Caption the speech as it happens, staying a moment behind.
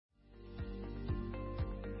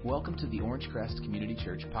Welcome to the Orange Crest Community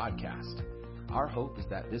Church podcast. Our hope is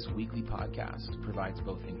that this weekly podcast provides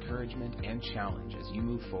both encouragement and challenge as you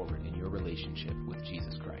move forward in your relationship with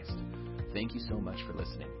Jesus Christ. Thank you so much for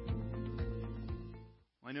listening.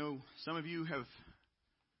 I know some of you have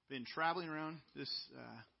been traveling around this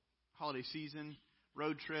holiday season,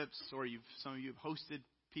 road trips, or some of you have hosted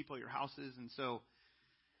people at your houses, and so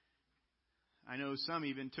I know some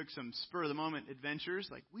even took some spur-of-the-moment adventures,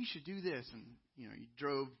 like, we should do this, and, you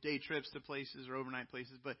drove day trips to places or overnight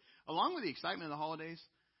places. But along with the excitement of the holidays,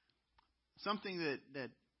 something that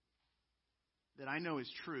I know is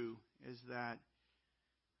true is that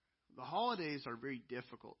the holidays are very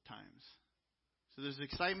difficult times. So there's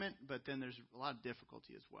excitement, but then there's a lot of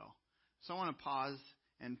difficulty as well. So I want to pause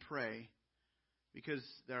and pray, because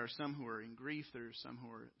there are some who are in grief, there are some who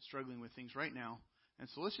are struggling with things right now. And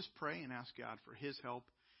so let's just pray and ask God for His help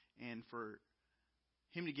and for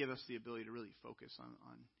Him to give us the ability to really focus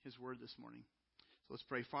on His Word this morning. So let's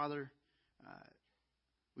pray. Father,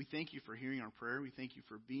 we thank you for hearing our prayer. We thank you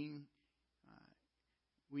for being,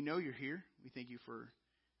 we know you're here. We thank you for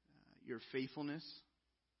your faithfulness.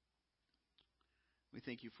 We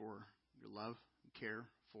thank you for your love and care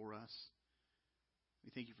for us. We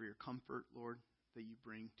thank you for your comfort, Lord, that you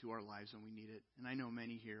bring to our lives when we need it. And I know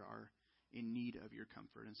many here are in need of your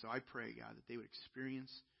comfort. And so I pray, God, that they would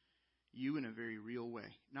experience you in a very real way,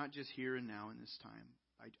 not just here and now in this time.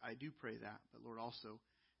 I do pray that, but Lord, also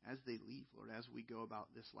as they leave, Lord, as we go about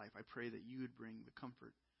this life, I pray that you would bring the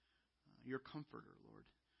comfort, your comforter, Lord,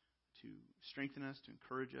 to strengthen us, to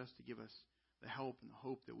encourage us, to give us the help and the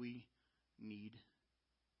hope that we need.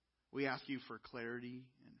 We ask you for clarity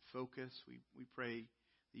and focus. We pray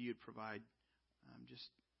that you would provide just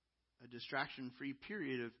a distraction-free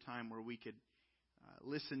period of time where we could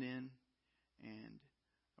listen in and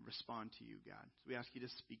respond to you, God. So we ask you to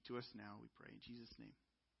speak to us now, we pray. In Jesus' name,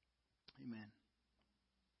 amen.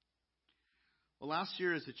 Well, last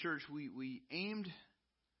year as a church, we aimed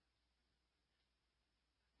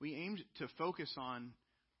to focus on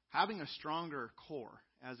having a stronger core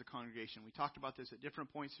as a congregation. We talked about this at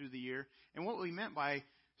different points through the year. And what we meant by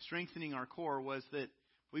strengthening our core was that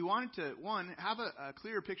we wanted to, one, have a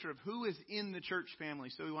clearer picture of who is in the church family.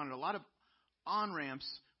 So we wanted a lot of on-ramps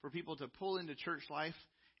for people to pull into church life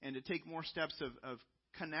and to take more steps of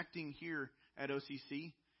connecting here at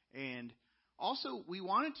OCC. And also, we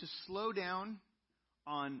wanted to slow down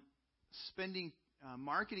on spending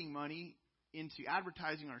marketing money into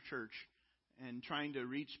advertising our church and trying to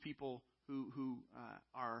reach people who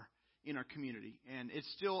are in our community. And it's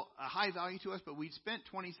still a high value to us, but we spent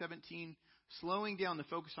 2017 slowing down the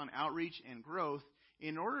focus on outreach and growth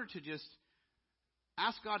in order to just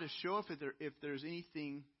ask God to show up if there's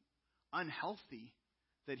anything unhealthy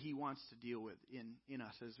that He wants to deal with in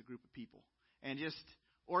us as a group of people. And just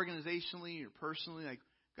organizationally or personally, like,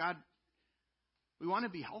 God, we want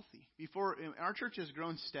to be healthy. Our church has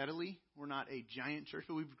grown steadily. We're not a giant church,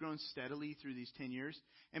 but we've grown steadily through these 10 years.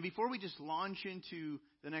 And before we just launch into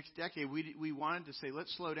the next decade, we wanted to say,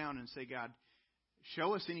 let's slow down and say, God,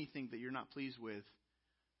 show us anything that you're not pleased with.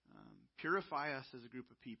 Purify us as a group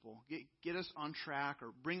of people. Get us on track or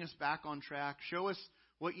bring us back on track. Show us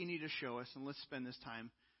what you need to show us, and let's spend this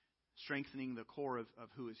time strengthening the core of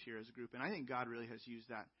who is here as a group. And I think God really has used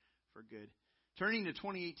that for good. Turning to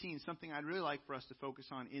 2018, something I'd really like for us to focus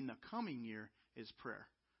on in the coming year is prayer.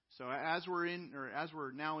 So as we're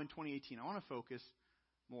now in 2018, I want to focus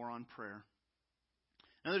more on prayer.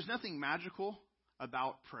 Now, there's nothing magical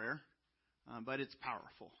about prayer, but it's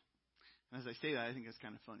powerful. And as I say that, I think that's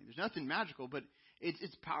kind of funny. There's nothing magical, but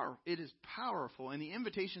it's power. It is powerful, and the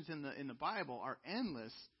invitations in the Bible are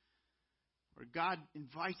endless, where God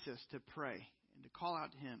invites us to pray and to call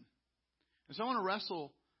out to Him. And so I want to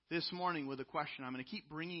wrestle this morning with a question. I'm going to keep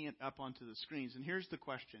bringing it up onto the screens. And here's the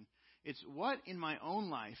question. It's, what in my own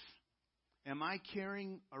life am I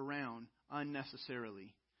carrying around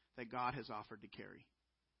unnecessarily that God has offered to carry?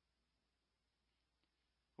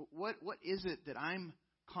 What is it that I'm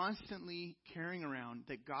constantly carrying around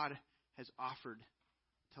that God has offered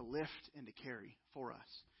to lift and to carry for us?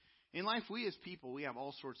 In life, we as people, we have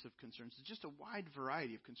all sorts of concerns. It's just a wide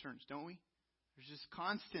variety of concerns, don't we? There's just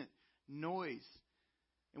constant noise.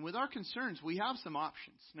 And with our concerns, we have some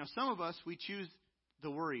options. Now, some of us, we choose the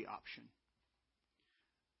worry option.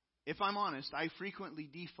 If I'm honest, I frequently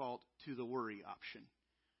default to the worry option.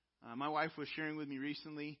 My wife was sharing with me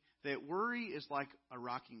recently that worry is like a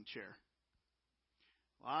rocking chair.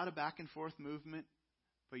 A lot of back and forth movement,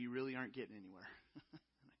 but you really aren't getting anywhere. And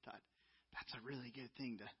I thought, that's a really good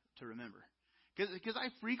thing to remember. Because I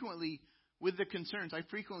frequently, with the concerns, I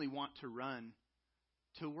frequently want to run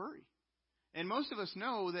to worry. And most of us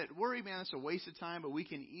know that worry, man, it's a waste of time, but we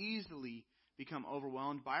can easily become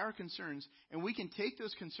overwhelmed by our concerns, and we can take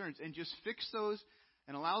those concerns and just fix those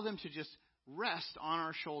and allow them to just rest on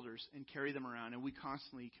our shoulders and carry them around, and we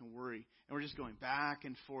constantly can worry. And we're just going back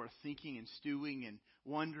and forth, thinking and stewing and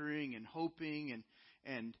wondering and hoping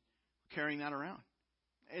and carrying that around.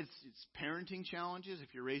 It's parenting challenges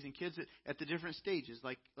if you're raising kids at the different stages,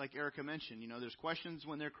 like Erica mentioned. There's questions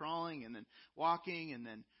when they're crawling and then walking and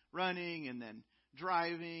then running and then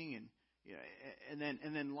driving and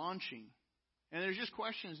then launching. And there's just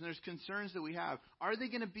questions and there's concerns that we have. Are they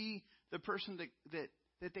going to be the person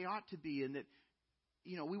that they ought to be and that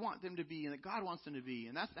we want them to be and that God wants them to be?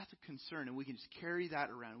 And that's a concern, and we can just carry that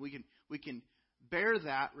around. We can bear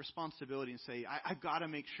that responsibility and say, I've got to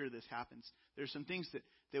make sure this happens. There's some things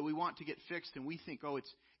that we want to get fixed, and we think,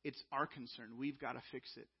 it's our concern. We've got to fix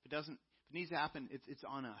it. If it needs to happen, it's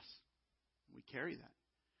on us. We carry that.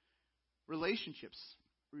 Relationships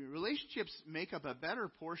make up a better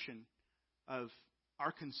portion of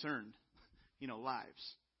our concerned,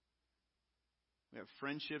 lives. We have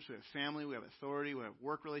friendships, we have family, we have authority, we have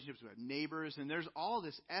work relationships, we have neighbors, and there's all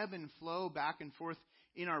this ebb and flow back and forth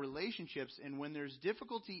in our relationships. And when there's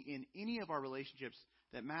difficulty in any of our relationships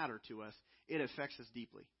that matter to us, it affects us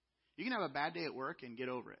deeply. You can have a bad day at work and get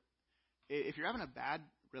over it. If you're having a bad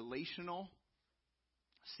relational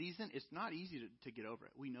season, it's not easy to get over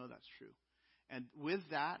it. We know that's true. And with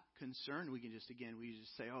that concern, we just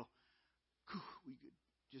say, we could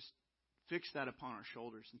just fix that upon our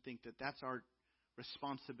shoulders and think that that's our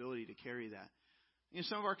responsibility to carry that.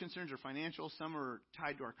 Some of our concerns are financial. Some are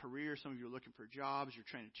tied to our career. Some of you are looking for jobs. You're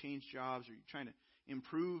trying to change jobs, or you're trying to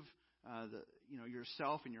improve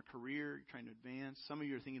yourself and your career. You're trying to advance. Some of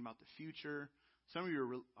you are thinking about the future. Some of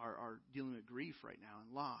you are dealing with grief right now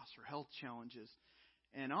and loss or health challenges,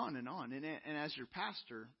 and on and on. And as your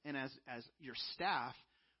pastor and as your staff,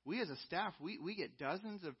 we as a staff, we get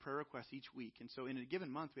dozens of prayer requests each week. And so in a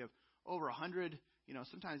given month, we have over 100,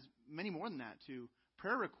 sometimes many more than that, to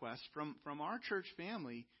prayer requests from our church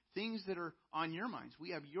family, things that are on your minds.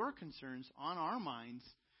 We have your concerns on our minds,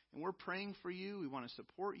 and we're praying for you. We want to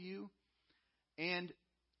support you. And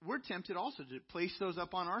we're tempted also to place those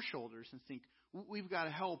up on our shoulders and think, we've got to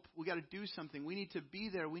help. We've got to do something. We need to be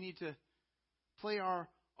there. We need to play our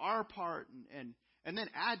part. And then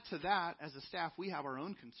add to that, as a staff, we have our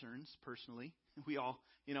own concerns personally. We all,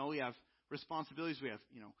 we have responsibilities. We have,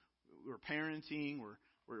 we're parenting.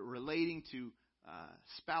 We're relating to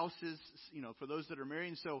spouses, for those that are married.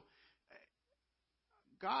 And so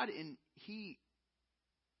God, He,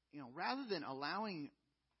 rather than allowing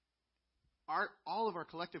all of our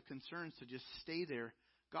collective concerns to just stay there,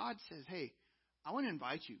 God says, hey, I want to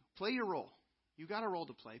invite you. Play your role. You got a role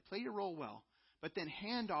to play. Play your role well. But then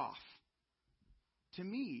hand off to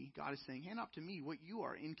me. God is saying, hand off to me what you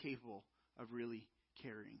are incapable of really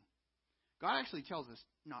carrying. God actually tells us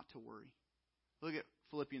not to worry. Look at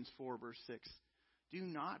Philippians 4, verse 6. Do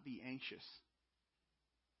not be anxious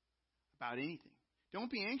about anything.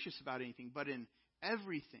 Don't be anxious about anything, but in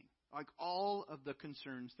everything, like all of the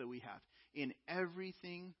concerns that we have, in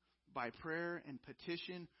everything, by prayer and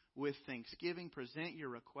petition, with thanksgiving, present your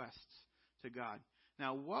requests to God.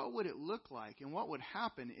 Now, what would it look like and what would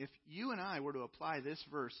happen if you and I were to apply this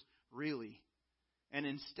verse really? And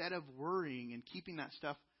instead of worrying and keeping that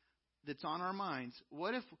stuff that's on our minds,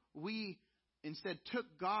 what if we instead took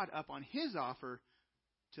God up on His offer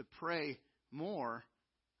to pray more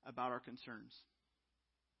about our concerns?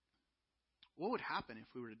 What would happen if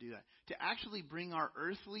we were to do that? To actually bring our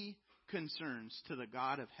earthly concerns to the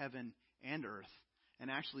God of heaven and earth and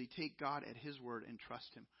actually take God at His word and trust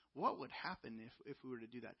Him. What would happen if we were to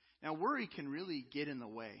do that? Now, worry can really get in the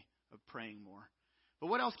way of praying more. But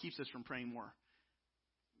what else keeps us from praying more?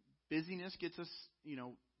 Busyness gets us,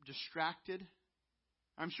 distracted.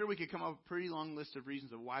 I'm sure we could come up with a pretty long list of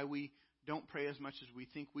reasons of why we don't pray as much as we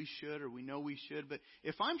think we should or we know we should. But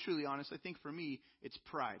if I'm truly honest, I think for me, it's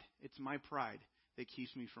pride. It's my pride that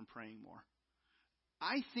keeps me from praying more.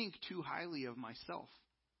 I think too highly of myself.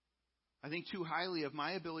 I think too highly of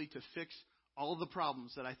my ability to fix all the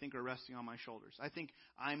problems that I think are resting on my shoulders. I think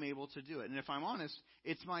I'm able to do it. And if I'm honest,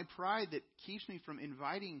 it's my pride that keeps me from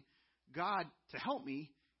inviting God to help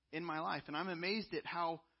me in my life. And I'm amazed at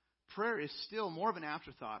how prayer is still more of an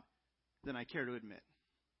afterthought than I care to admit.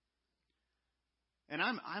 And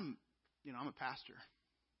I'm a pastor.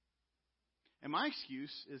 And my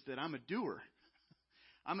excuse is that I'm a doer.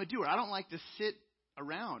 I'm a doer. I don't like to sit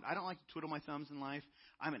around. I don't like to twiddle my thumbs in life.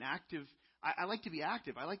 I'm an active. I like to be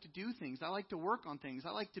active. I like to do things. I like to work on things.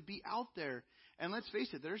 I like to be out there. And let's face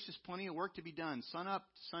it, there's just plenty of work to be done. Sun up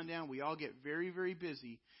to sundown, we all get very, very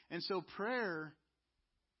busy. And so prayer,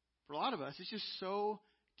 for a lot of us, is just so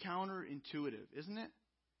counterintuitive, isn't it?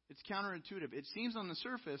 It's counterintuitive. It seems on the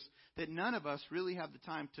surface that none of us really have the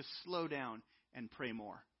time to slow down and pray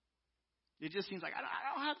more. It just seems like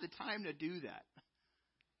I don't have the time to do that.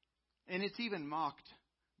 And it's even mocked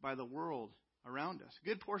by the world around us. A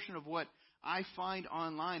good portion of what I find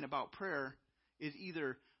online about prayer is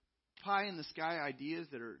either pie-in-the-sky ideas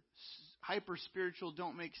that are hyper-spiritual,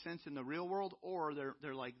 don't make sense in the real world, or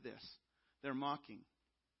they're like this. They're mocking.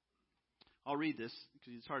 I'll read this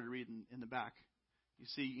because it's hard to read in the back. You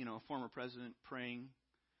see, a former president praying.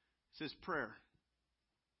 It says, prayer.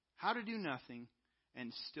 How to do nothing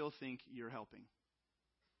and still think you're helping.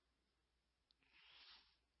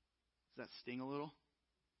 Does that sting a little?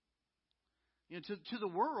 To the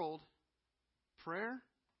world, prayer,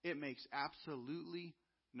 it makes absolutely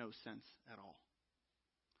no sense at all.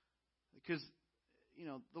 Because,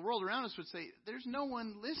 the world around us would say, there's no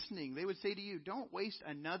one listening. They would say to you, don't waste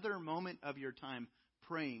another moment of your time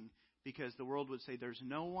praying, because the world would say, there's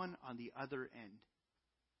no one on the other end.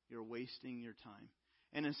 You're wasting your time.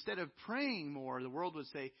 And instead of praying more, the world would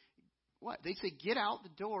say, what? They'd say, get out the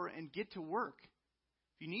door and get to work.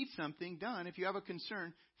 If you need something done, if you have a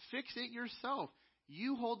concern, fix it yourself.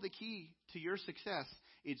 You hold the key to your success.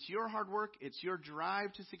 It's your hard work. It's your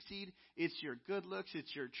drive to succeed. It's your good looks.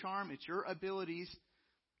 It's your charm. It's your abilities.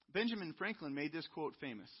 Benjamin Franklin made this quote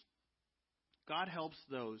famous. God helps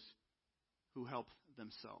those who help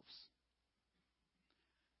themselves.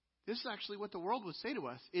 This is actually what the world would say to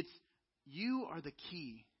us. It's you are the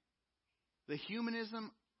key. The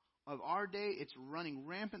humanism of our day, it's running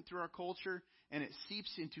rampant through our culture, and it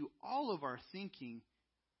seeps into all of our thinking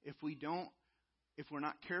if we're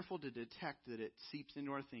not careful to detect that it seeps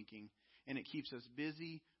into our thinking, and it keeps us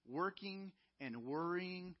busy working and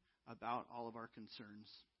worrying about all of our concerns.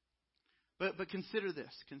 But consider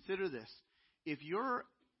this. If you're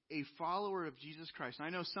a follower of Jesus Christ, and I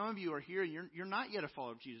know some of you are here and you're not yet a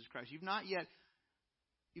follower of Jesus Christ. You've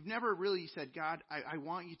never really said, God, I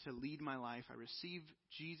want you to lead my life. I receive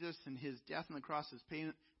Jesus and his death on the cross as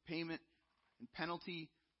payment and penalty,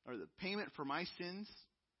 or the payment for my sins.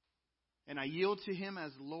 And I yield to him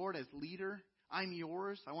as Lord, as leader. I'm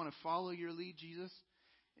yours. I want to follow your lead, Jesus.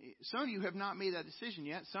 Some of you have not made that decision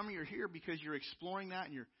yet. Some of you are here because you're exploring that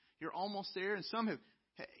and you're almost there. And some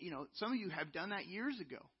of you have done that years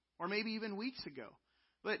ago, or maybe even weeks ago.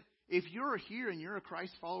 But if you're here and you're a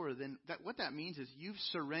Christ follower, then what that means is you've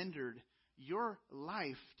surrendered your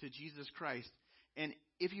life to Jesus Christ. And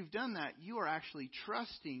if you've done that, you are actually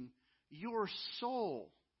trusting your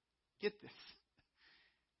soul. Get this.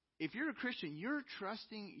 If you're a Christian, you're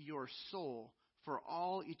trusting your soul for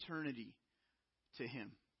all eternity to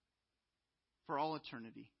him. For all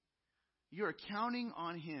eternity. You're counting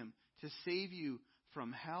on him to save you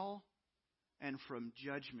from hell and from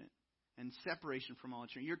judgment and separation from all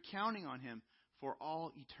eternity. You're counting on him for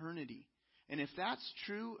all eternity. And if that's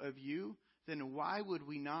true of you, then why would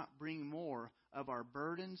we not bring more of our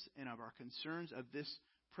burdens and of our concerns of this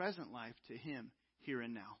present life to him here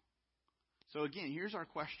and now? So again, here's our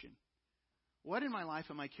question. What in my life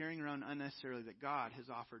am I carrying around unnecessarily that God has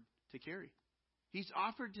offered to carry? He's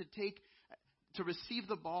offered to receive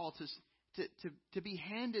the ball, to be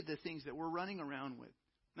handed the things that we're running around with.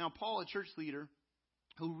 Now, Paul, a church leader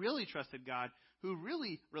who really trusted God, who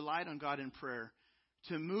really relied on God in prayer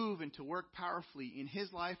to move and to work powerfully in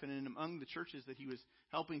his life and among the churches that he was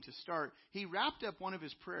helping to start, he wrapped up one of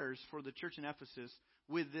his prayers for the church in Ephesus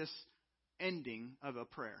with this ending of a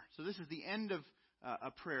prayer. So this is the end of a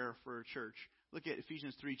prayer for a church. Look at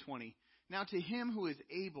Ephesians 3:20. Now to him who is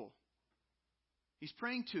able, he's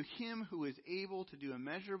praying to him who is able to do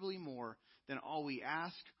immeasurably more than all we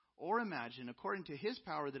ask or imagine, according to his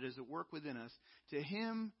power that is at work within us. To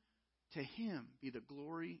him be the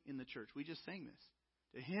glory in the church. We just sang this.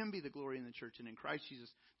 To him be the glory in the church and in Christ Jesus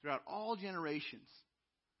throughout all generations,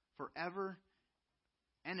 forever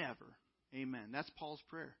and ever. Amen. That's Paul's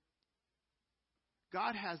prayer.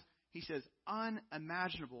 God has, he says,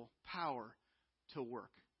 unimaginable power to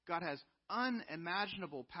work. God has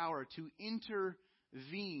unimaginable power to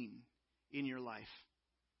intervene in your life.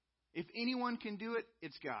 If anyone can do it,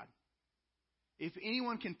 it's God. If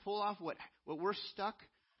anyone can pull off what we're stuck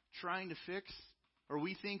trying to fix, or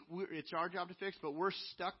we think it's our job to fix, but we're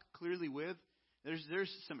stuck clearly with, there's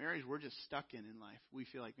some areas we're just stuck in life. We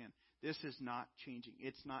feel like, man, this is not changing.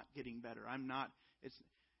 It's not getting better.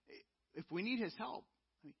 If we need his help,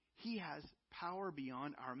 he has power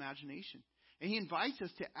beyond our imagination. And he invites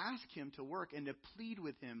us to ask him to work and to plead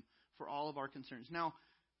with him for all of our concerns. Now,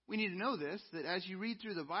 we need to know this, that as you read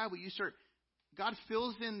through the Bible, God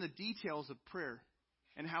fills in the details of prayer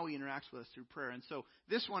and how he interacts with us through prayer. And so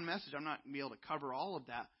this one message, I'm not going to be able to cover all of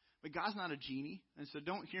that. But God's not a genie. And so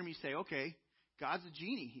don't hear me say, okay, God's a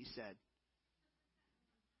genie, he said.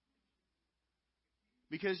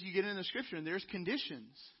 Because you get in the Scripture and there's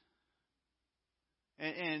conditions.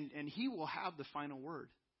 And he will have the final word.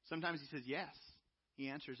 Sometimes he says yes. He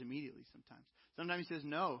answers immediately sometimes. Sometimes he says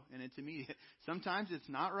no, and it's immediate. Sometimes it's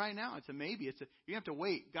not right now. It's a maybe. You have to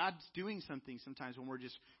wait. God's doing something sometimes when we're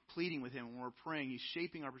just pleading with him, when we're praying. He's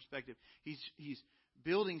shaping our perspective. He's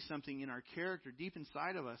building something in our character deep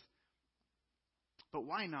inside of us. But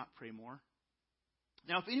why not pray more?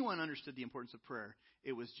 Now, if anyone understood the importance of prayer,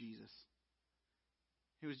 it was Jesus.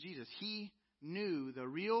 It was Jesus. He knew the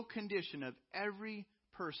real condition of every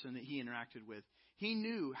person that he interacted with. He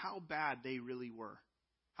knew how bad they really were,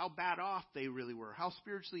 how bad off they really were, how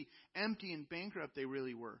spiritually empty and bankrupt they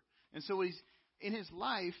really were. And so he's in his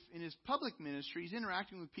life, in his public ministry, he's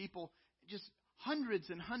interacting with people, just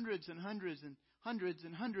hundreds and hundreds and hundreds and hundreds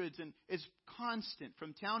and hundreds, and it's constant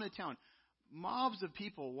from town to town. Mobs of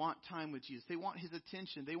people want time with Jesus. They want his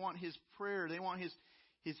attention. They want his prayer. They want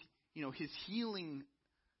his healing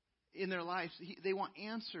in their lives. They want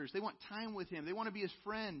answers. They want time with him. They want to be his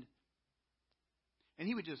friend. And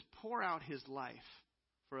he would just pour out his life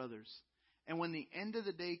for others. And when the end of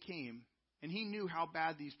the day came, and he knew how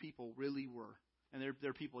bad these people really were, and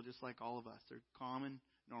they're people just like all of us. They're common,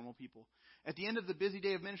 normal people. At the end of the busy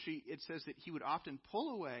day of ministry, it says that he would often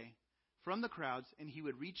pull away from the crowds, and he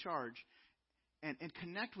would recharge and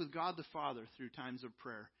connect with God the Father through times of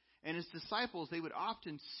prayer. And his disciples, they would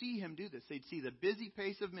often see him do this. They'd see the busy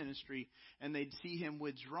pace of ministry, and they'd see him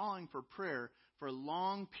withdrawing for prayer for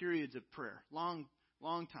long periods of prayer, long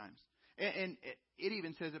times. And it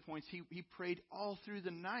even says at points he prayed all through the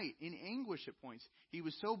night in anguish at points. He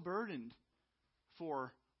was so burdened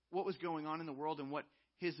for what was going on in the world and what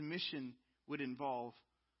his mission would involve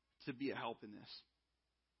to be a help in this.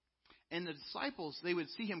 And the disciples, they would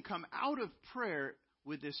see him come out of prayer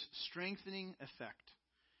with this strengthening effect.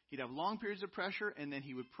 He'd have long periods of pressure, and then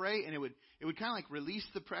he would pray, and it would kind of like release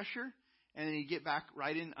the pressure, and then he'd get back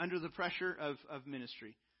right in under the pressure of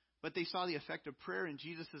ministry. But they saw the effect of prayer in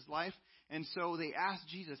Jesus' life, and so they asked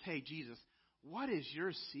Jesus, hey, Jesus, what is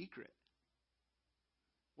your secret?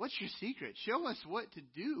 What's your secret? Show us what to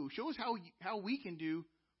do. Show us how we can do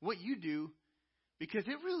what you do, because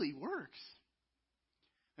it really works.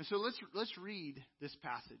 And so let's read this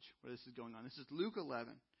passage where this is going on. This is Luke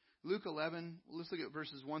 11. Luke 11, let's look at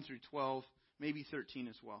verses 1 through 12, maybe 13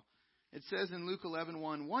 as well. It says in Luke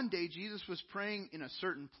 11:1, one day Jesus was praying in a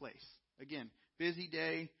certain place. Again, busy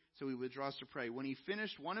day, so he withdraws to pray. When he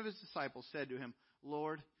finished, one of his disciples said to him,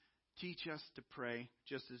 Lord, teach us to pray,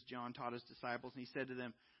 just as John taught his disciples. And he said to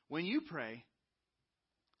them, when you pray,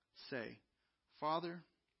 say, Father,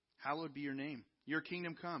 hallowed be your name. Your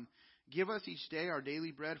kingdom come. Give us each day our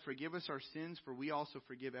daily bread. Forgive us our sins, for we also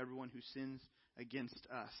forgive everyone who sins against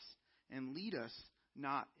us. And lead us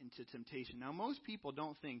not into temptation. Now, most people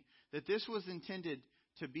don't think that this was intended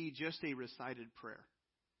to be just a recited prayer.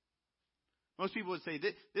 Most people would say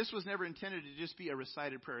that this was never intended to just be a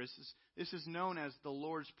recited prayer. This is known as the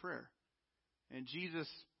Lord's Prayer. And Jesus,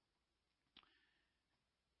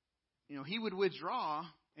 he would withdraw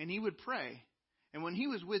and he would pray. And when he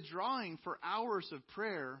was withdrawing for hours of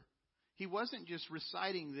prayer, he wasn't just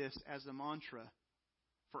reciting this as a mantra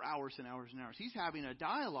for hours and hours and hours. He's having a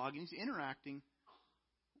dialogue and he's interacting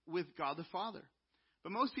with God the Father.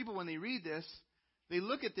 But most people, when they read this, they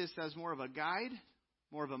look at this as more of a guide,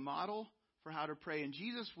 more of a model for how to pray. And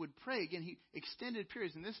Jesus would pray. Again, he extended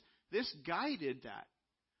periods. And this guided that.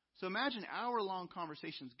 So imagine hour-long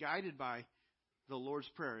conversations guided by the Lord's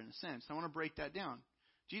Prayer in a sense. I want to break that down.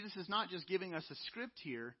 Jesus is not just giving us a script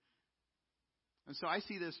here. And so I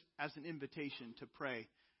see this as an invitation to pray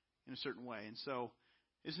in a certain way. And so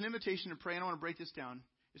it's an invitation to pray, and I want to break this down.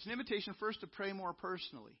 It's an invitation first to pray more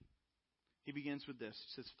personally. He begins with this.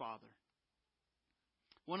 He says, Father.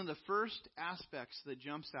 One of the first aspects that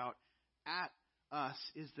jumps out at us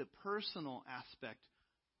is the personal aspect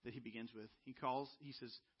that he begins with. He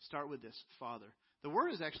says, start with this, Father. The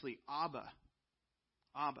word is actually Abba.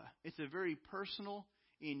 Abba. It's a very personal,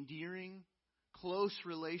 endearing, close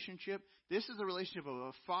relationship. This is the relationship of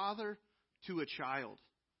a father to a child.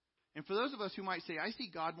 And for those of us who might say, I see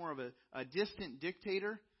God more of a distant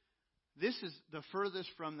dictator, this is the furthest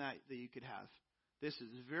from that you could have. This is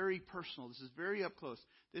very personal. This is very up close.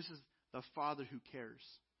 This is the Father who cares.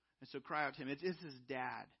 And so cry out to him. This is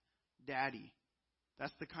Dad, Daddy.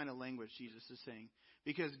 That's the kind of language Jesus is saying.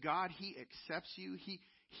 Because God, he accepts you.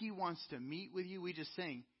 He wants to meet with you. We just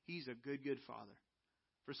sang, He's a good, good Father.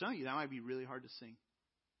 For some of you, that might be really hard to sing.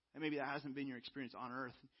 And maybe that hasn't been your experience on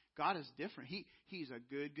earth. God is different. He's a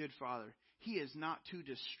good, good Father. He is not too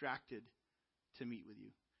distracted to meet with you.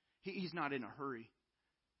 He's not in a hurry.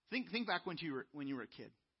 Think back when you were a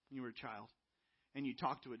kid, when you were a child, and you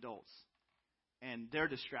talk to adults, and they're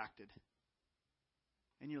distracted.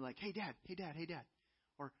 And you're like, hey, Dad, hey, Dad, hey, Dad.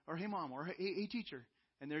 Or hey, Mom, or hey, teacher.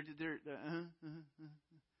 And they're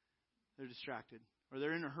distracted. Or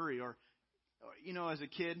they're in a hurry. Or as a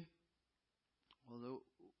kid, although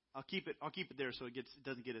I'll keep it there so it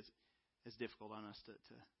doesn't get as difficult on us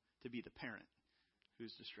to be the parent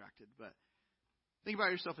who's distracted. But think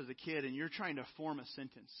about yourself as a kid, and you're trying to form a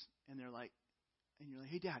sentence, and you're like,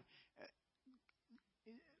 hey, Dad,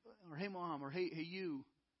 or hey, Mom, or hey, you,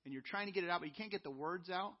 and you're trying to get it out, but you can't get the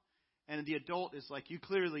words out, and the adult is like, you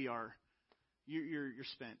clearly are, you're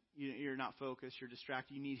spent, you're not focused, you're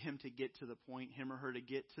distracted. You need him to get to the point, him or her to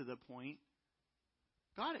get to the point.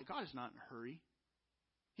 God is not in a hurry.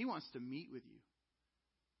 He wants to meet with you.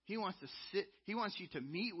 He wants to sit. He wants you to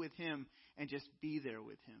meet with him and just be there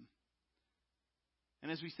with him.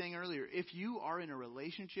 And as we sang earlier, if you are in a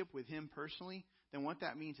relationship with him personally, then what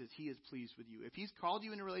that means is he is pleased with you. If he's called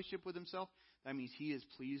you in a relationship with himself, that means he is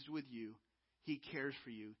pleased with you. He cares for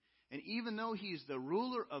you. And even though he's the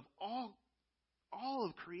ruler of all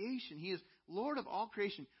of creation, he is Lord of all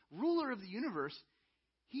creation, ruler of the universe,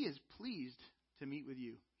 he is pleased to meet with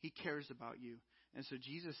you. He cares about you. And so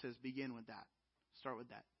Jesus says, begin with that. Start with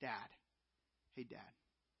that. Dad. Hey, Dad.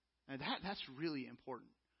 And that's really important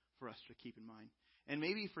for us to keep in mind. And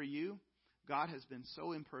maybe for you, God has been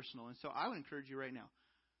so impersonal. And so I would encourage you right now,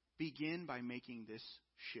 begin by making this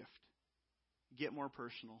shift. Get more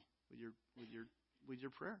personal with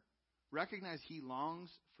your prayer. Recognize he longs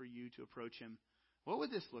for you to approach him. What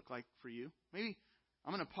would this look like for you? Maybe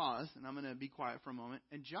I'm going to pause and I'm going to be quiet for a moment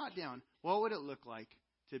and jot down, what would it look like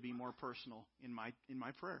to be more personal in my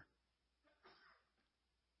prayer?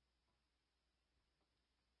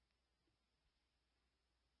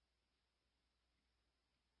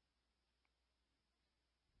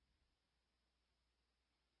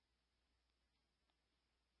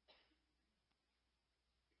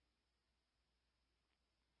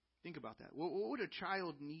 Think about that. What would a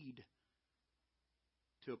child need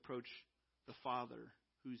to approach the Father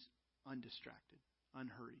who's undistracted,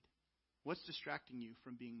 unhurried? What's distracting you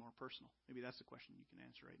from being more personal? Maybe that's the question you can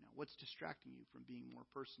answer right now. What's distracting you from being more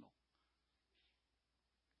personal?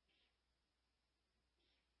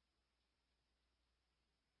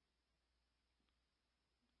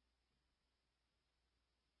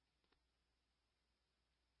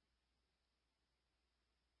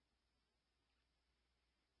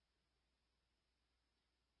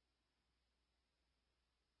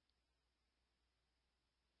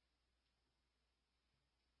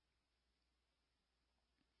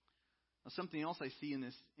 Something else I see in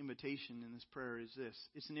this invitation, in this prayer, is this.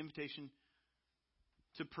 It's an invitation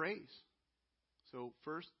to praise. So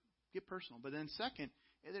first, get personal. But then second,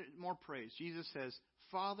 more praise. Jesus says,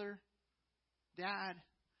 Father, Dad,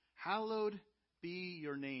 hallowed be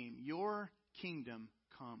your name. Your kingdom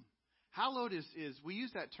come. Hallowed is we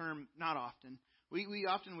use that term not often. We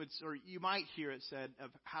often would, or you might hear it said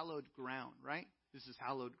of hallowed ground, right? This is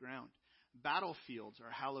hallowed ground. Battlefields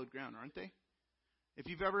are hallowed ground, aren't they? If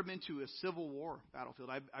you've ever been to a Civil War battlefield,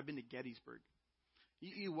 I've been to Gettysburg.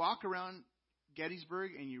 You walk around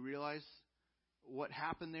Gettysburg and you realize what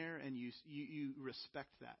happened there, and you respect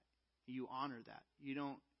that. You honor that. You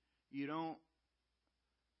don't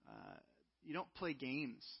play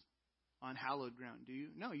games on hallowed ground, do you?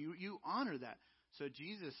 No, you honor that. So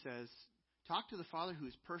Jesus says, talk to the Father who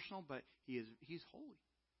is personal, but he's holy.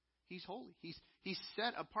 He's holy. He's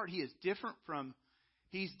set apart. He is different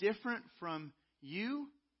from you.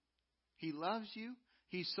 He loves you.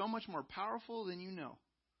 He's so much more powerful than you know.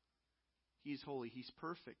 He's holy. He's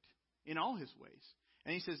perfect in all his ways.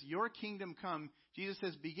 And he says, your kingdom come. Jesus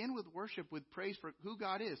says, begin with worship, with praise for who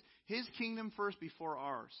God is. His kingdom first before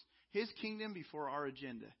ours. His kingdom before our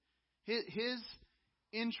agenda. His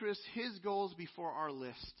interests, his goals before our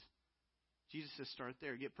list. Jesus says, start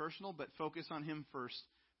there. Get personal, but focus on him first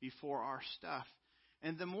before our stuff.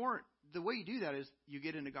 And the way you do that is you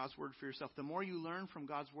get into God's Word for yourself. The more you learn from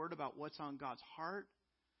God's Word about what's on God's heart,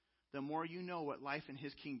 the more you know what life in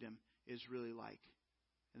his kingdom is really like.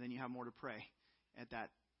 And then you have more to pray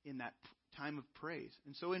in that time of praise.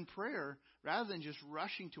 And so in prayer, rather than just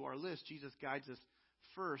rushing to our list, Jesus guides us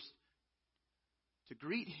first to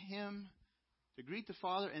greet him, to greet the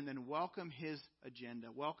Father, and then welcome his agenda,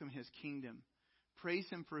 welcome his kingdom. Praise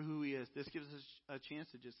him for who he is. This gives us a chance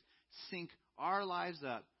to just sync our lives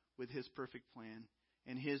up with His perfect plan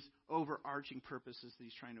and His overarching purposes that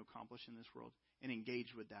He's trying to accomplish in this world, and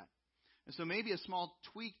engage with that. And so maybe a small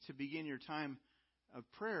tweak to begin your time of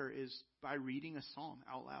prayer is by reading a psalm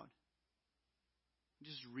out loud.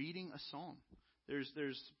 Just reading a psalm. There's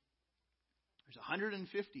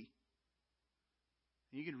 150.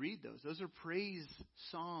 And you can read those. Those are praise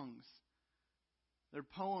songs. They're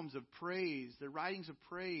poems of praise. They're writings of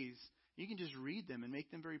praise. You can just read them and make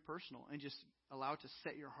them very personal and just allow it to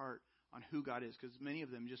set your heart on who God is, because many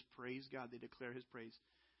of them just praise God. They declare His praise.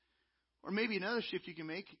 Or maybe another shift you can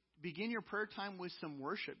make, begin your prayer time with some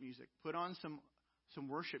worship music. Put on some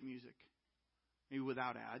worship music, maybe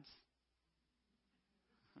without ads.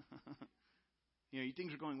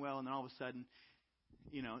 Things are going well, and then all of a sudden,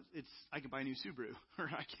 I can buy a new Subaru, or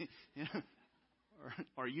I can,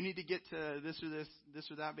 or you need to get to this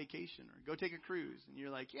or that vacation, or go take a cruise, and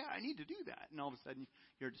you're like, yeah, I need to do that, and all of a sudden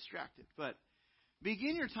you're distracted. But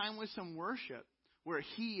begin your time with some worship where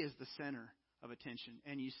He is the center of attention,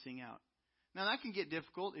 and you sing out. Now that can get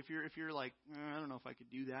difficult if you're like, I don't know if I could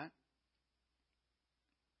do that.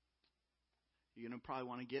 You're going to probably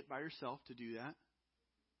want to get by yourself to do that.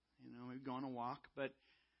 Maybe go on a walk. But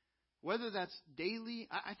whether that's daily,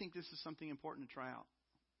 I think this is something important to try out.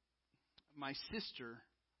 My sister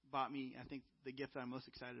bought me, I think the gift that I'm most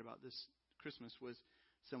excited about this Christmas was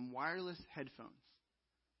some wireless headphones.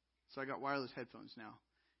 So I got wireless headphones now.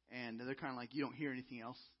 And they're kind of like, you don't hear anything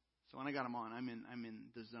else. So when I got them on, I'm in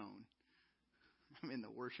the zone. I'm in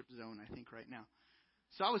the worship zone, I think, right now.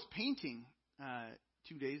 So I was painting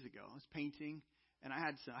 2 days ago. I was painting, and I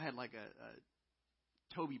had like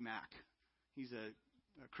a Toby Mac. He's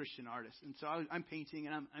a Christian artist, and so I'm painting,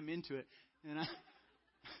 and I'm into it,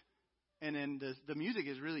 and then the music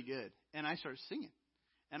is really good, and I start singing,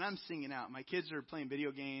 and I'm singing out. My kids are playing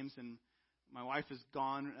video games, and my wife is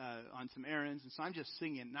gone on some errands, and so I'm just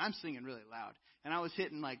singing, and I'm singing really loud, and I was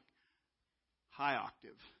hitting like high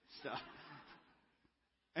octave stuff.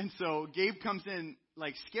 And so Gabe comes in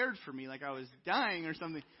like scared for me, like I was dying or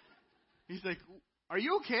something. He's like, "Are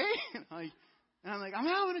you okay?" And I'm like, "I'm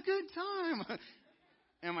having a good time."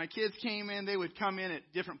 And my kids came in. They would come in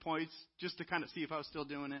at different points just to kind of see if I was still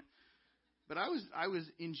doing it. But I was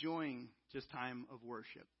enjoying just time of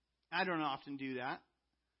worship. I don't often do that.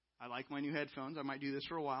 I like my new headphones. I might do this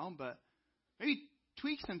for a while, but maybe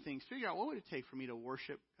tweak some things. Figure out what would it take for me to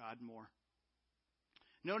worship God more.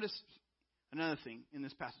 Notice another thing in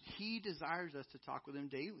this passage. He desires us to talk with Him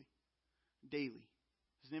daily. Daily.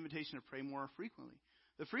 It's an invitation to pray more frequently.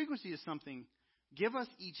 The frequency is something, give us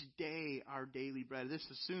each day our daily bread. This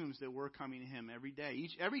assumes that we're coming to Him every day.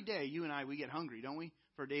 Every day, you and I, we get hungry, don't we,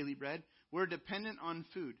 for daily bread? We're dependent on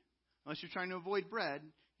food. Unless you're trying to avoid bread,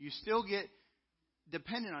 you still get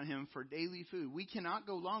dependent on Him for daily food. We cannot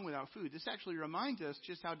go long without food. This actually reminds us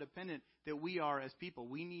just how dependent that we are as people.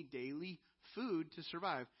 We need daily food to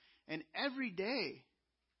survive. And every day,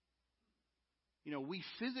 we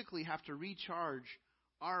physically have to recharge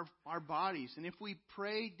our bodies. And if we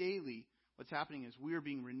pray daily, what's happening is we are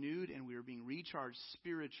being renewed and we are being recharged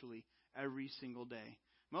spiritually every single day.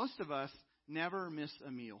 Most of us never miss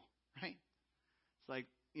a meal, right? It's like,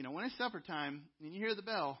 when it's supper time and you hear the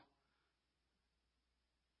bell,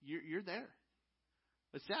 you're there.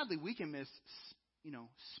 But sadly, we can miss,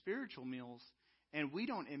 spiritual meals, and we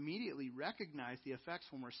don't immediately recognize the effects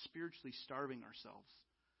when we're spiritually starving ourselves.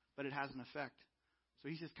 But it has an effect. So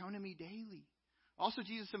He says, come to me daily. Also,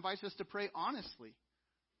 Jesus invites us to pray honestly.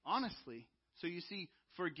 Honestly. So you see,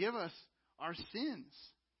 forgive us our sins.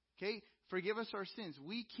 Okay? Forgive us our sins.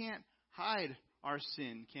 We can't hide our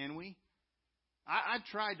sin, can we? I've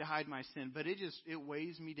tried to hide my sin, but it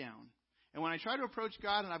weighs me down. And when I try to approach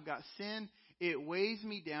God and I've got sin, it weighs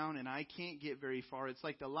me down and I can't get very far. It's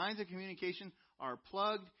like the lines of communication are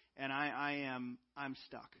plugged and I'm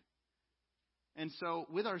stuck. And so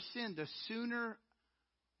with our sin, the sooner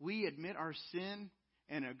we admit our sin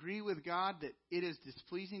and agree with God that it is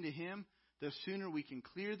displeasing to Him, the sooner we can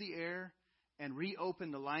clear the air and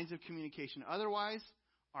reopen the lines of communication. Otherwise,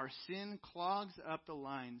 our sin clogs up the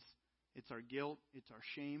lines. It's our guilt. It's our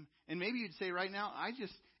shame. And maybe you'd say right now,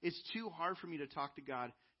 it's too hard for me to talk to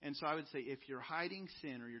God. And so I would say if you're hiding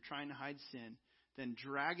sin or you're trying to hide sin, then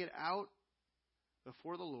drag it out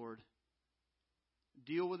before the Lord.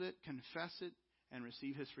 Deal with it, confess it, and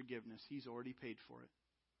receive His forgiveness. He's already paid for it.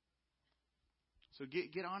 So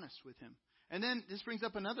get honest with Him. And then this brings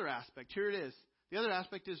up another aspect. Here it is. The other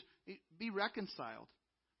aspect is be reconciled.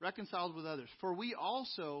 Reconciled with others. For we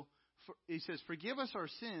also, He says, forgive us our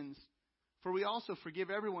sins, for we also forgive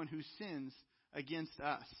everyone who sins against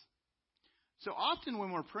us. So often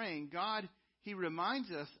when we're praying, God He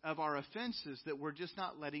reminds us of our offenses that we're just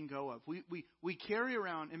not letting go of. We carry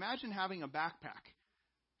around, imagine having a backpack.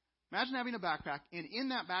 Imagine having a backpack, and in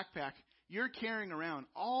that backpack, you're carrying around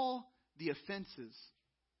all the offenses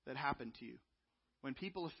that happen to you when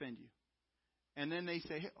people offend you. And then they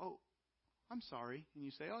say, hey, oh, I'm sorry. And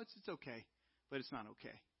you say, oh, it's okay. But it's not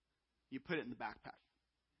okay. You put it in the backpack.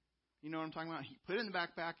 You know what I'm talking about? You put it in the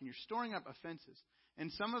backpack, and you're storing up offenses. And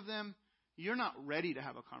some of them, you're not ready to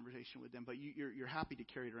have a conversation with them, but you're happy to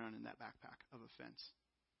carry it around in that backpack of offense.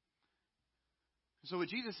 So what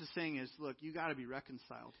Jesus is saying is, look, you got to be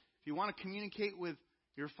reconciled. If you want to communicate with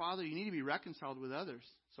your Father, you need to be reconciled with others.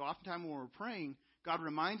 So oftentimes when we're praying, God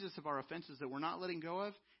reminds us of our offenses that we're not letting go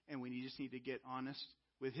of, and we just need to get honest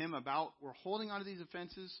with Him about we're holding on to these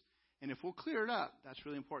offenses, and if we'll clear it up, that's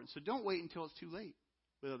really important. So don't wait until it's too late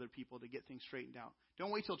with other people to get things straightened out.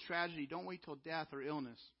 Don't wait till tragedy. Don't wait till death or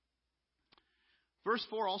illness. Verse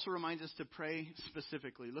 4 also reminds us to pray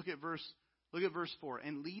specifically. Look at verse 4.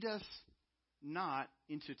 And lead us not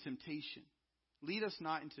into temptation. Lead us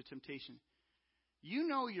not into temptation. You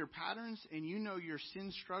know your patterns and you know your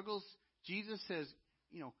sin struggles. Jesus says,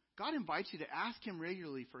 God invites you to ask Him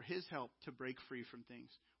regularly for His help to break free from things.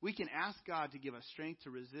 We can ask God to give us strength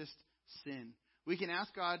to resist sin. We can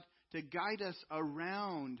ask God to guide us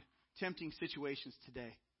around tempting situations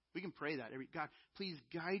today. We can pray that. God, please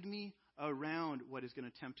guide me around what is going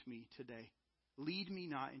to tempt me today. Lead me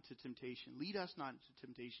not into temptation. Lead us not into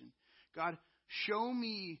temptation. God, show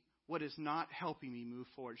me what is not helping me move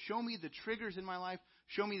forward. Show me the triggers in my life.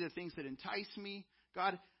 Show me the things that entice me.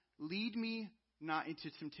 God, lead me not into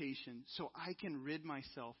temptation so I can rid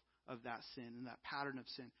myself of that sin and that pattern of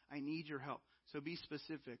sin. I need your help. So be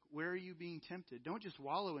specific. Where are you being tempted? Don't just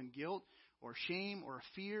wallow in guilt or shame or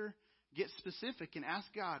fear. Get specific and ask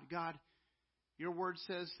God, God, your word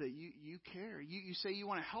says that you care. You say you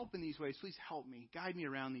want to help in these ways. Please help me. Guide me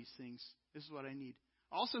around these things. This is what I need.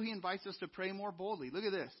 Also, He invites us to pray more boldly. Look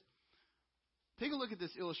at this. Take a look at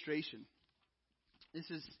this illustration. This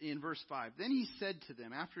is in verse 5. Then He said to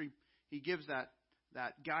them, after he gives that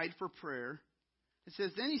guide for prayer, it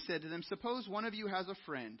says, then He said to them, suppose one of you has a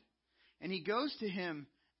friend, and he goes to him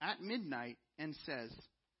at midnight and says,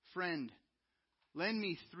 friend, lend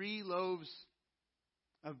me 3 loaves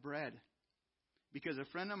of bread, because a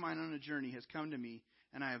friend of mine on a journey has come to me,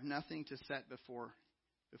 and I have nothing to set before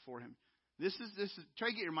him. This is try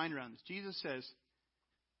to get your mind around this. Jesus says,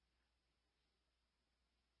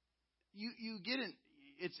 you get in.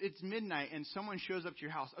 It's midnight, and someone shows up to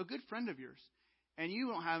your house, a good friend of yours, and you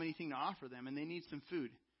don't have anything to offer them, and they need some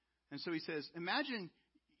food. And so He says, imagine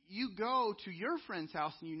you go to your friend's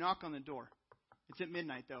house and you knock on the door. It's at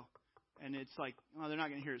midnight though, and it's like, oh, they're not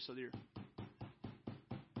going to hear it, so they're.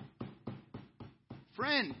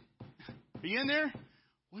 Friend, are you in there?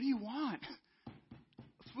 What do you want?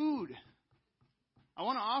 Food. I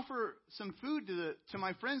want to offer some food to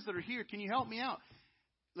my friends that are here. Can you help me out?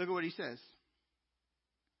 Look at what He says.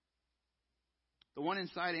 The one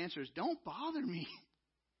inside answers, don't bother me.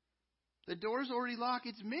 The door's already locked.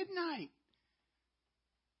 It's midnight.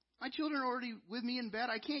 My children are already with me in bed.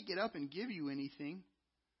 I can't get up and give you anything.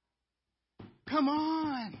 Come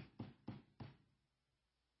on.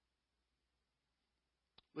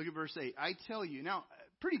 Look at verse 8. I tell you. Now,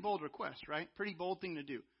 pretty bold request, right? Pretty bold thing to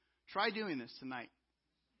do. Try doing this tonight.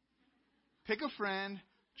 Pick a friend.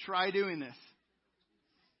 Try doing this.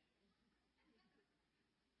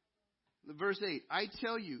 Verse 8. I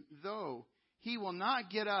tell you, though he will not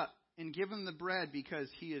get up and give him the bread because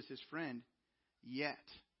he is his friend, yet.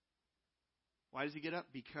 Why does he get up?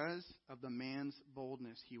 Because of the man's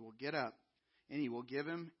boldness. He will get up and he will give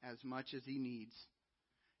him as much as he needs.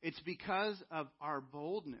 It's because of our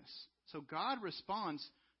boldness. So God responds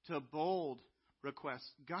to bold requests.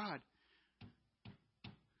 God,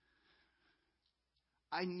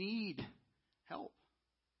 I need help.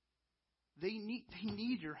 They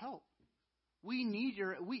need your help. We need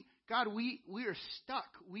God, we are stuck.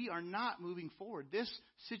 We are not moving forward. This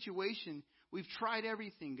situation, we've tried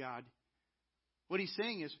everything, God. What He's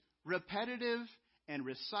saying is repetitive and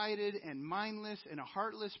recited and mindless and a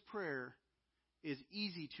heartless prayer is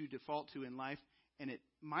easy to default to in life, and it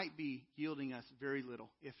might be yielding us very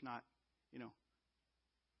little, if not,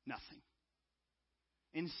 nothing.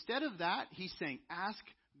 Instead of that, He's saying, ask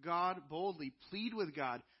God boldly, plead with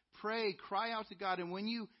God, pray, cry out to God, and when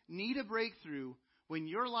you need a breakthrough, when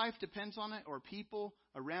your life depends on it, or people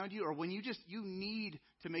around you, or when you need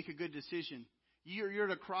to make a good decision, you're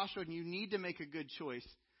at a crossroad and you need to make a good choice.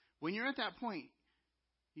 When you're at that point,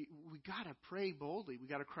 we got to pray boldly. We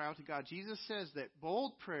got to cry out to God. Jesus says that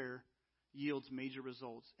bold prayer yields major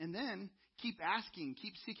results. And then keep asking,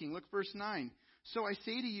 keep seeking. Look, verse 9. So I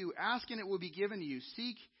say to you, ask and it will be given to you.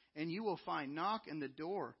 Seek and you will find. Knock and the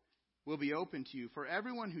door will be open to you. For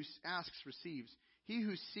everyone who asks receives. He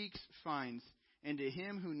who seeks finds. And to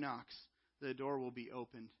him who knocks, the door will be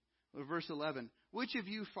opened. Verse 11. Which of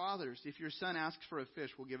you fathers, if your son asks for a fish,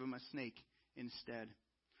 will give him a snake instead?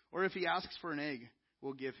 Or if he asks for an egg,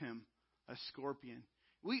 will give him a scorpion?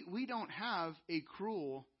 We don't have a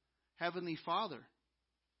cruel Heavenly Father.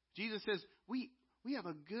 Jesus says, we have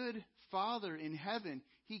a good Father in heaven.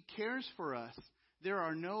 He cares for us. There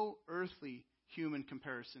are no earthly human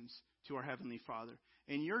comparisons to our Heavenly Father.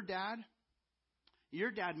 And your dad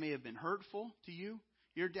may have been hurtful to you.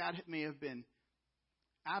 Your dad may have been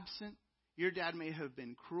absent. Your dad may have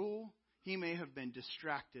been cruel. He may have been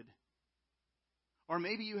distracted. Or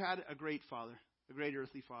maybe you had a great father, a great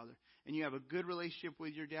earthly father, and you have a good relationship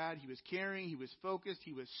with your dad. He was caring, he was focused,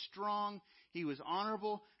 he was strong, he was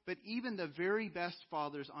honorable. But even the very best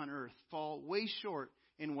fathers on earth fall way short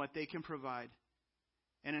in what they can provide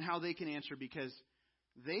and in how they can answer, because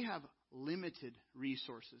they have limited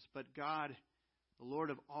resources. But God, the Lord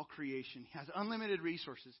of all creation, has unlimited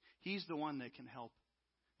resources. He's the one that can help.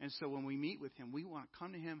 And so when we meet with Him, we want to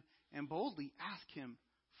come to Him and boldly ask Him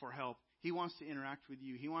for help. He wants to interact with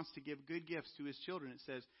you. He wants to give good gifts to His children. It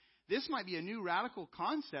says, this might be a new radical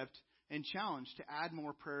concept and challenge to add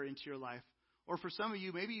more prayer into your life. Or for some of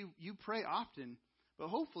you, maybe you pray often, but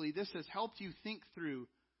hopefully this has helped you think through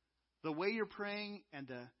the way you're praying and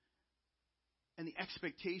the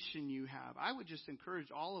expectation you have. I would just encourage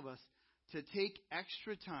all of us to take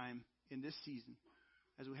extra time in this season,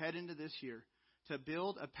 as we head into this year, to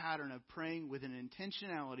build a pattern of praying with an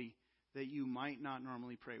intentionality that you might not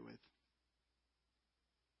normally pray with.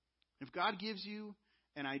 If God gives you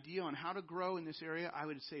an idea on how to grow in this area, I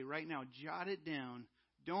would say right now, jot it down.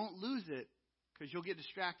 Don't lose it, because you'll get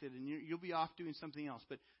distracted and you'll be off doing something else.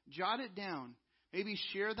 But jot it down. Maybe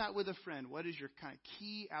share that with a friend. What is your kind of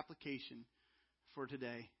key application for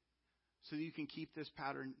today, so that you can keep this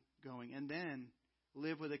pattern going? And then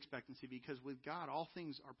live with expectancy, because with God, all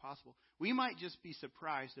things are possible. We might just be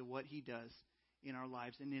surprised at what He does in our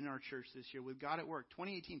lives and in our church this year. With God at work,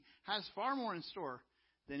 2018 has far more in store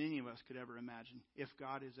than any of us could ever imagine if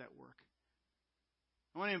God is at work.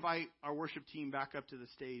 I want to invite our worship team back up to the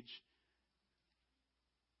stage.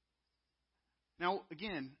 Now,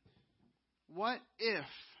 again, what if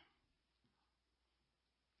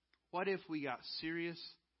we got serious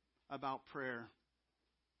about prayer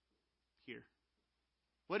here?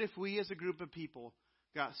 What if we as a group of people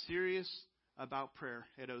got serious about prayer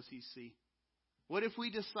at OCC? What if we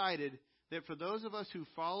decided that for those of us who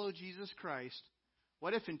follow Jesus Christ,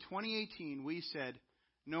 what if in 2018 we said,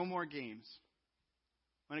 no more games?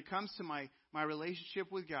 When it comes to my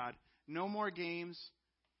relationship with God, no more games,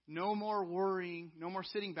 no more worrying, no more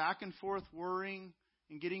sitting back and forth worrying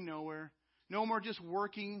and getting nowhere, no more just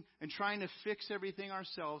working and trying to fix everything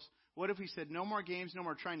ourselves. What if we said, no more games, no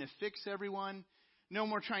more trying to fix everyone, no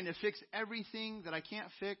more trying to fix everything that I can't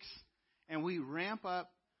fix, and we ramp up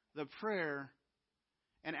the prayer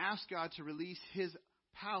and ask God to release His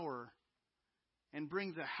power and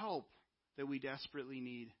bring the help that we desperately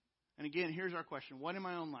need. And again, here's our question. What in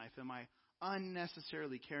my own life am I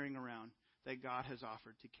unnecessarily carrying around that God has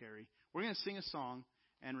offered to carry? We're going to sing a song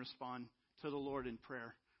and respond to the Lord in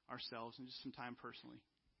prayer ourselves in just some time personally.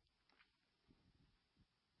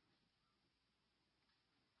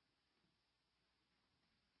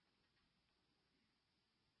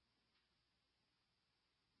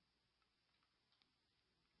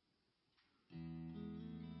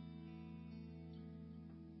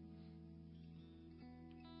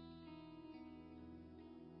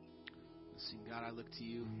 God, I look to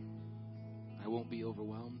You. I won't be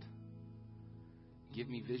overwhelmed. Give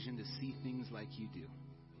me vision to see things like You do.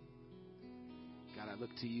 God, I look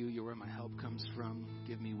to You. You're where my help comes from.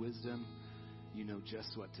 Give me wisdom. You know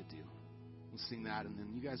just what to do. We'll sing that, and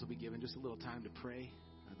then you guys will be given just a little time to pray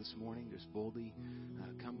this morning. Just boldly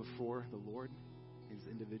come before the Lord as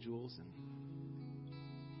individuals, and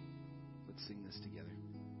let's sing this together.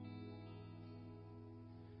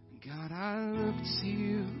 God, I look to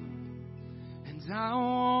You. And I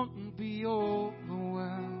won't be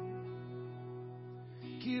overwhelmed.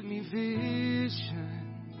 Give me vision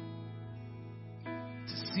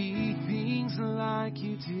to see things like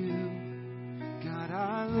You do. God,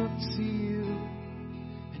 I look to You,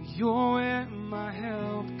 and You're where my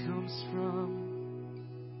help comes from.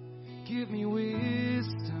 Give me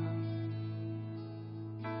wisdom.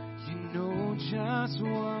 You know just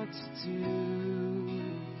what to do.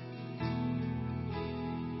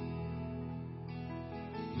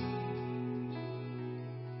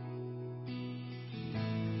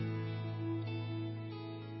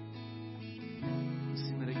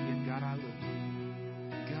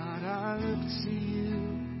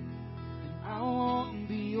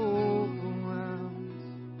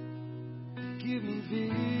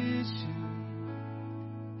 vision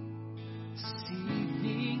to see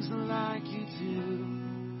things like you do.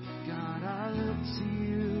 God, I look to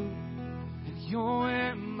you, and you're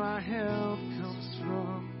where my help comes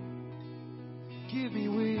from. Give me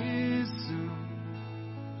wisdom,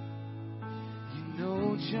 you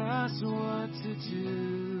know just what to do.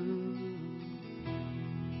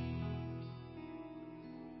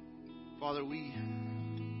 Father, we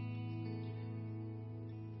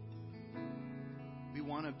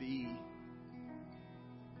want to be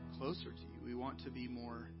closer to you. We want to be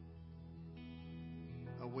more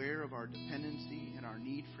aware of our dependency and our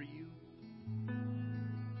need for you.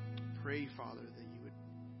 Pray, Father, that you would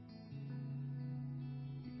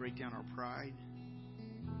break down our pride,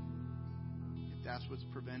 if that's what's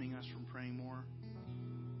preventing us from praying more.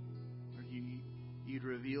 Or you'd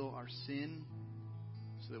reveal our sin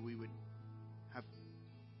so that we would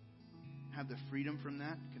have the freedom from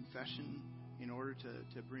that confession in order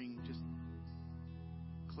to bring just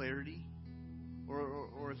clarity.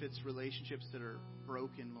 Or if it's relationships that are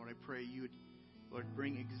broken, Lord, I pray you would, Lord,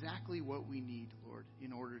 bring exactly what we need, Lord,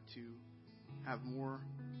 in order to have more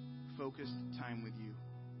focused time with you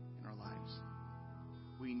in our lives.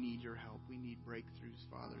 We need your help. We need breakthroughs,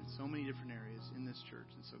 Father, in so many different areas in this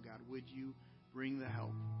church. And so, God, would you bring the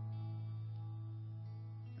help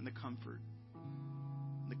and the comfort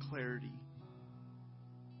and the clarity?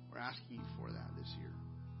 We're asking you for that this year.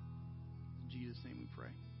 In Jesus' name we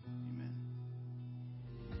pray. Amen.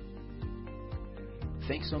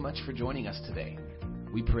 Thanks so much for joining us today.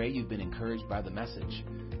 We pray you've been encouraged by the message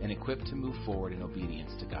and equipped to move forward in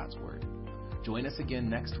obedience to God's Word. Join us again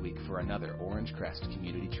next week for another Orange Crest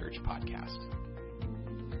Community Church podcast.